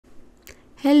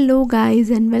Hello guys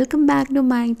and welcome back to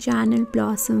my channel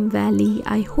Blossom Valley.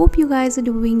 I hope you guys are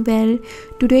doing well.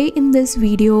 Today in this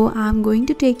video I'm going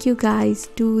to take you guys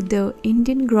to the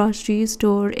Indian grocery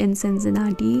store in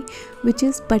Cincinnati, which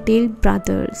is Patel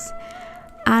Brothers.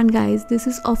 And guys, this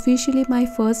is officially my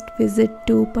first visit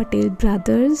to Patel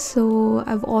Brothers. So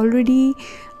I've already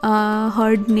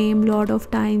heard name lot of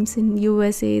times in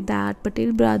USA that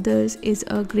Patel Brothers is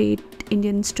a great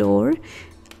Indian store.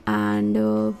 And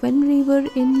when we were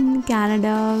in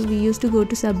Canada, we used to go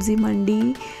to Sabzi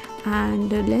Mandi,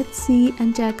 and let's see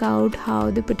and check out how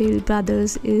the Patel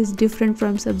Brothers is different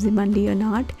from Sabzi Mandi or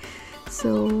not.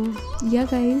 So yeah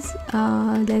guys,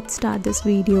 let's start this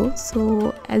video.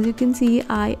 So as you can see,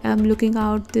 I am looking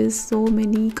out this so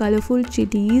many colorful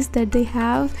chilies that they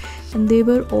have, and they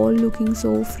were all looking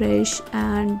so fresh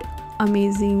and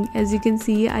amazing. As you can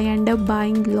see, I end up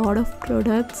buying a lot of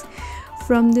products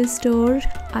from this store.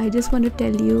 I just want to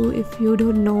tell you, if you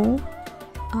don't know,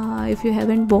 if you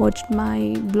haven't watched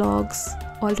my vlogs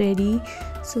already,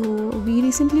 so we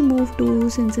recently moved to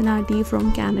Cincinnati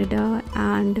from Canada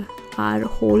and our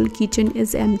whole kitchen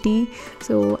is empty.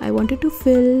 So I wanted to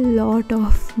fill a lot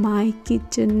of my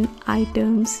kitchen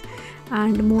items,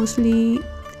 and mostly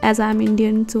as I'm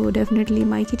Indian, so definitely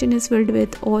my kitchen is filled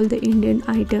with all the Indian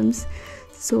items.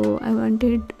 So I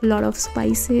wanted a lot of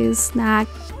spices,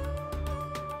 snacks.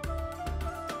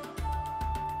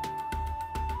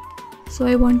 So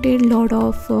I wanted a lot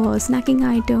of snacking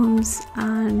items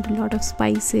and a lot of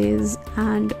spices,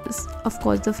 and of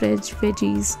course the fresh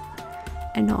veggies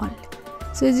and all.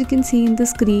 So as you can see in the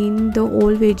screen, the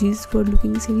all veggies were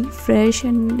looking really fresh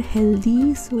and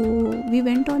healthy. So we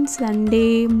went on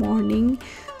Sunday morning,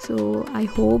 so I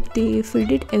hope they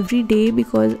filled it every day,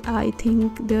 because I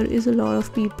think there is a lot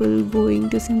of people going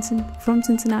to from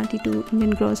Cincinnati to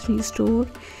Indian grocery store,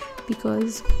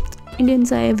 because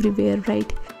Indians are everywhere,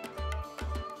 right?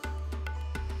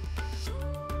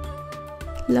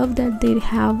 Love that they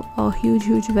have a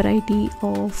huge variety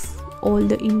of all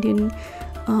the Indian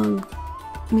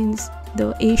means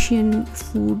the Asian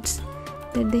foods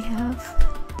that they have.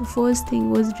 The first thing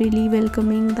was really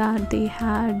welcoming, that they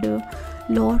had a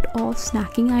lot of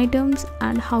snacking items,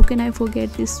 and how can I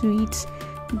forget the sweets?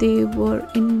 They were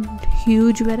in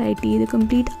huge variety. The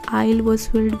complete aisle was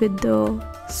filled with the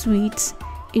sweets,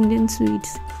 Indian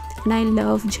sweets, and I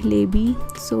love jalebi,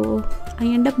 so I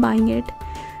end up buying it.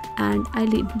 And I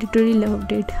literally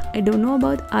loved it. I don't know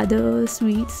about other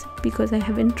sweets because I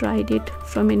haven't tried it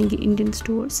from any Indian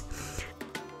stores,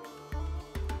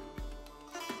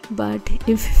 but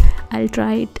if I'll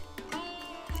try it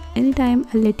anytime,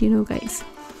 I'll let you know guys.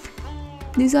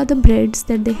 These are the breads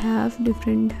that they have,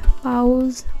 different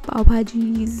pav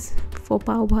bhajis. For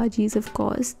pav bhajis, of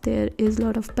course, there is a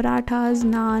lot of parathas,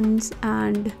 naans,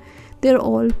 and they're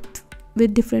all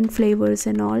with different flavors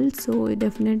and all. So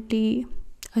definitely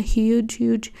a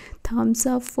huge thumbs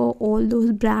up for all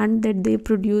those brands that they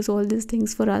produce all these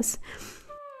things for us.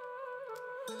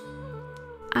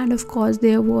 And of course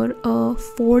there were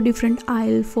 4 different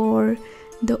aisles for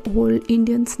the whole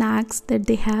Indian snacks that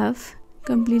they have.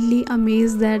 Completely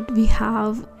amazed that we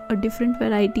have a different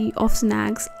variety of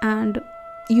snacks, and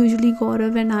usually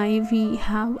Gaurav and we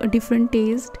have a different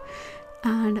taste,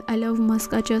 and I love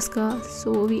maska chaska,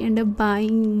 so we end up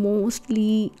buying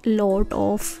mostly lot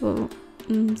of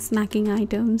snacking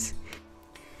items.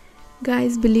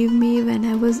 Guys, believe me, when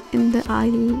I was in the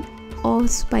aisle of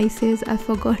spices, I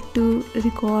forgot to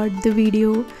record the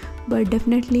video, but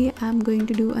definitely I'm going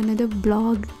to do another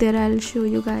vlog there. I'll show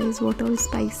you guys what all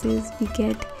spices we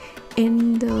get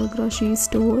in the grocery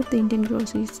store, the Indian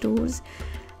grocery stores.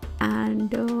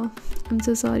 And I'm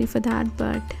so sorry for that,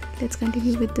 but let's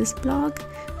continue with this vlog.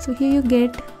 So here you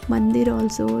get mandir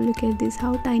also. Look at this,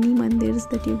 how tiny mandirs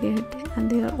that you get, and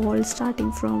they are all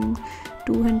starting from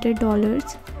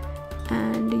 $200.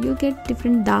 And you get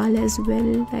different dal as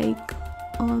well, like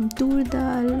tur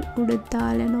dal, urad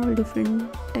dal, and all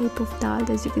different type of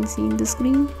dal, as you can see in the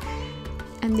screen.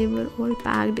 And they were all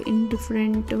packed in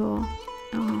different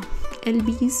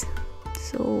LBs.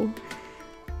 So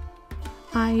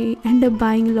I end up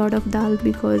buying a lot of dal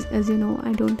because, as you know,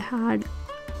 I don't had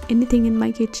anything in my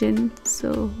kitchen.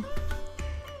 So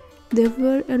there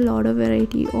were a lot of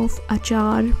variety of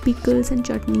achar, pickles, and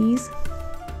chutneys.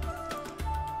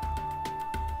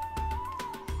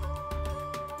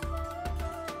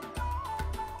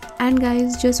 And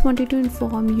guys, just wanted to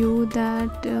inform you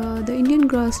that the Indian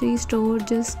grocery store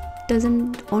just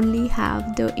doesn't only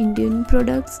have the Indian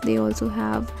products, they also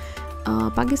have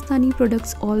Pakistani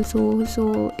products also.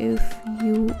 So if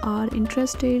you are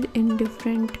interested in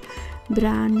different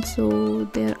brand, so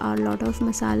there are a lot of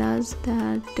masalas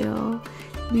that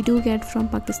we do get from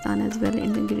Pakistan as well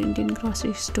in the Indian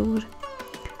grocery store.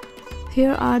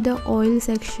 Here are the oil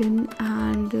section,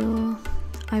 and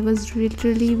I was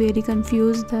literally very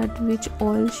confused that which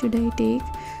oil should I take.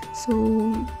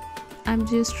 So I'm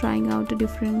just trying out a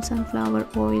different sunflower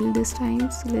oil this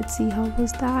time, so let's see how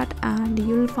was that. And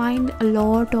you'll find a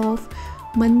lot of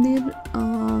mandir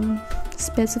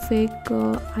specific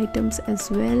items as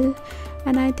well,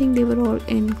 and I think they were all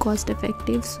in cost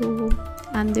effective, so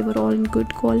and they were all in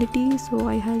good quality, so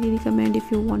I highly recommend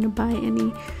if you want to buy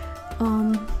any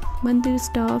mandir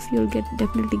stuff, you'll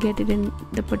definitely get it in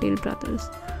the Patel Brothers.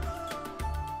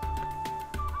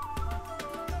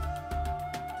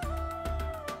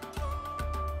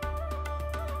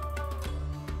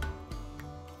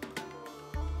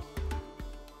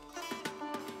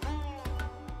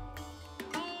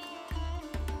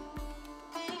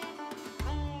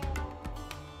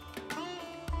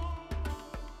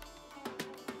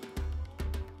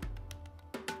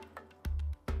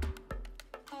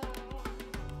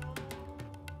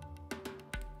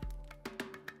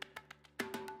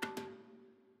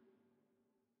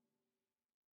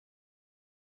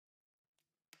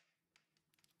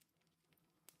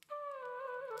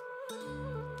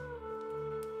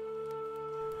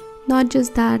 Not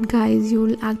just that guys,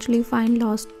 you'll actually find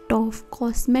lots of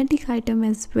cosmetic item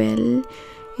as well.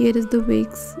 Here is the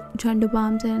wigs, Chandu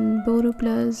balms and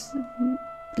Boroplus,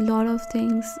 lot of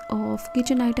things of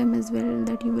kitchen item as well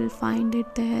that you will find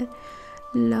it there.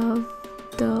 Love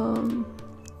the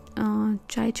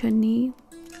chai chutney.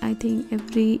 I think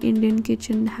every Indian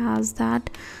kitchen has that,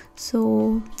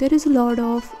 so there is a lot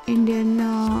of Indian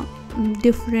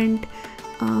different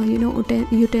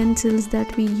utensils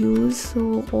that we use,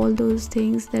 so all those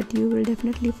things that you will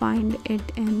definitely find it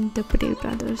in the Patel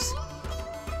Brothers.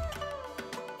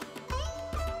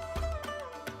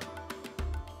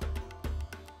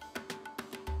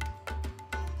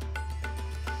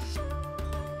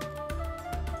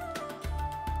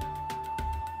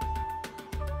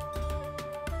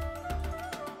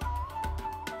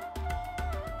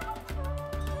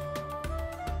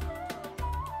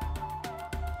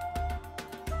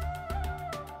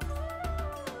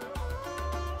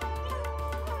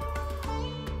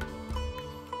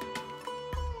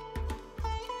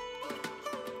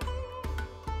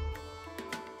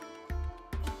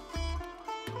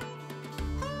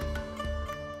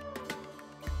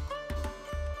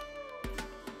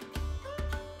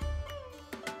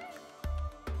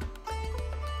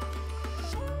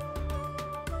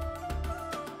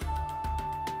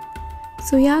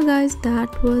 So yeah guys,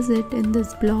 that was it in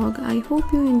this vlog. I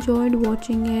hope you enjoyed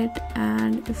watching it,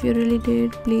 and if you really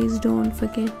did, please don't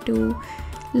forget to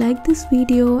like this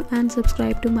video and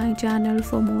subscribe to my channel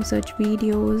for more such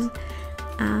videos,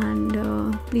 and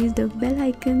please the bell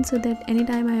icon so that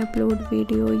anytime I upload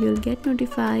video you'll get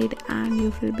notified and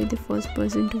you will be the first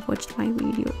person to watch my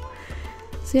video.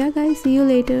 So yeah guys, see you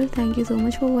later. Thank you so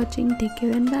much for watching. Take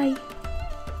care and bye.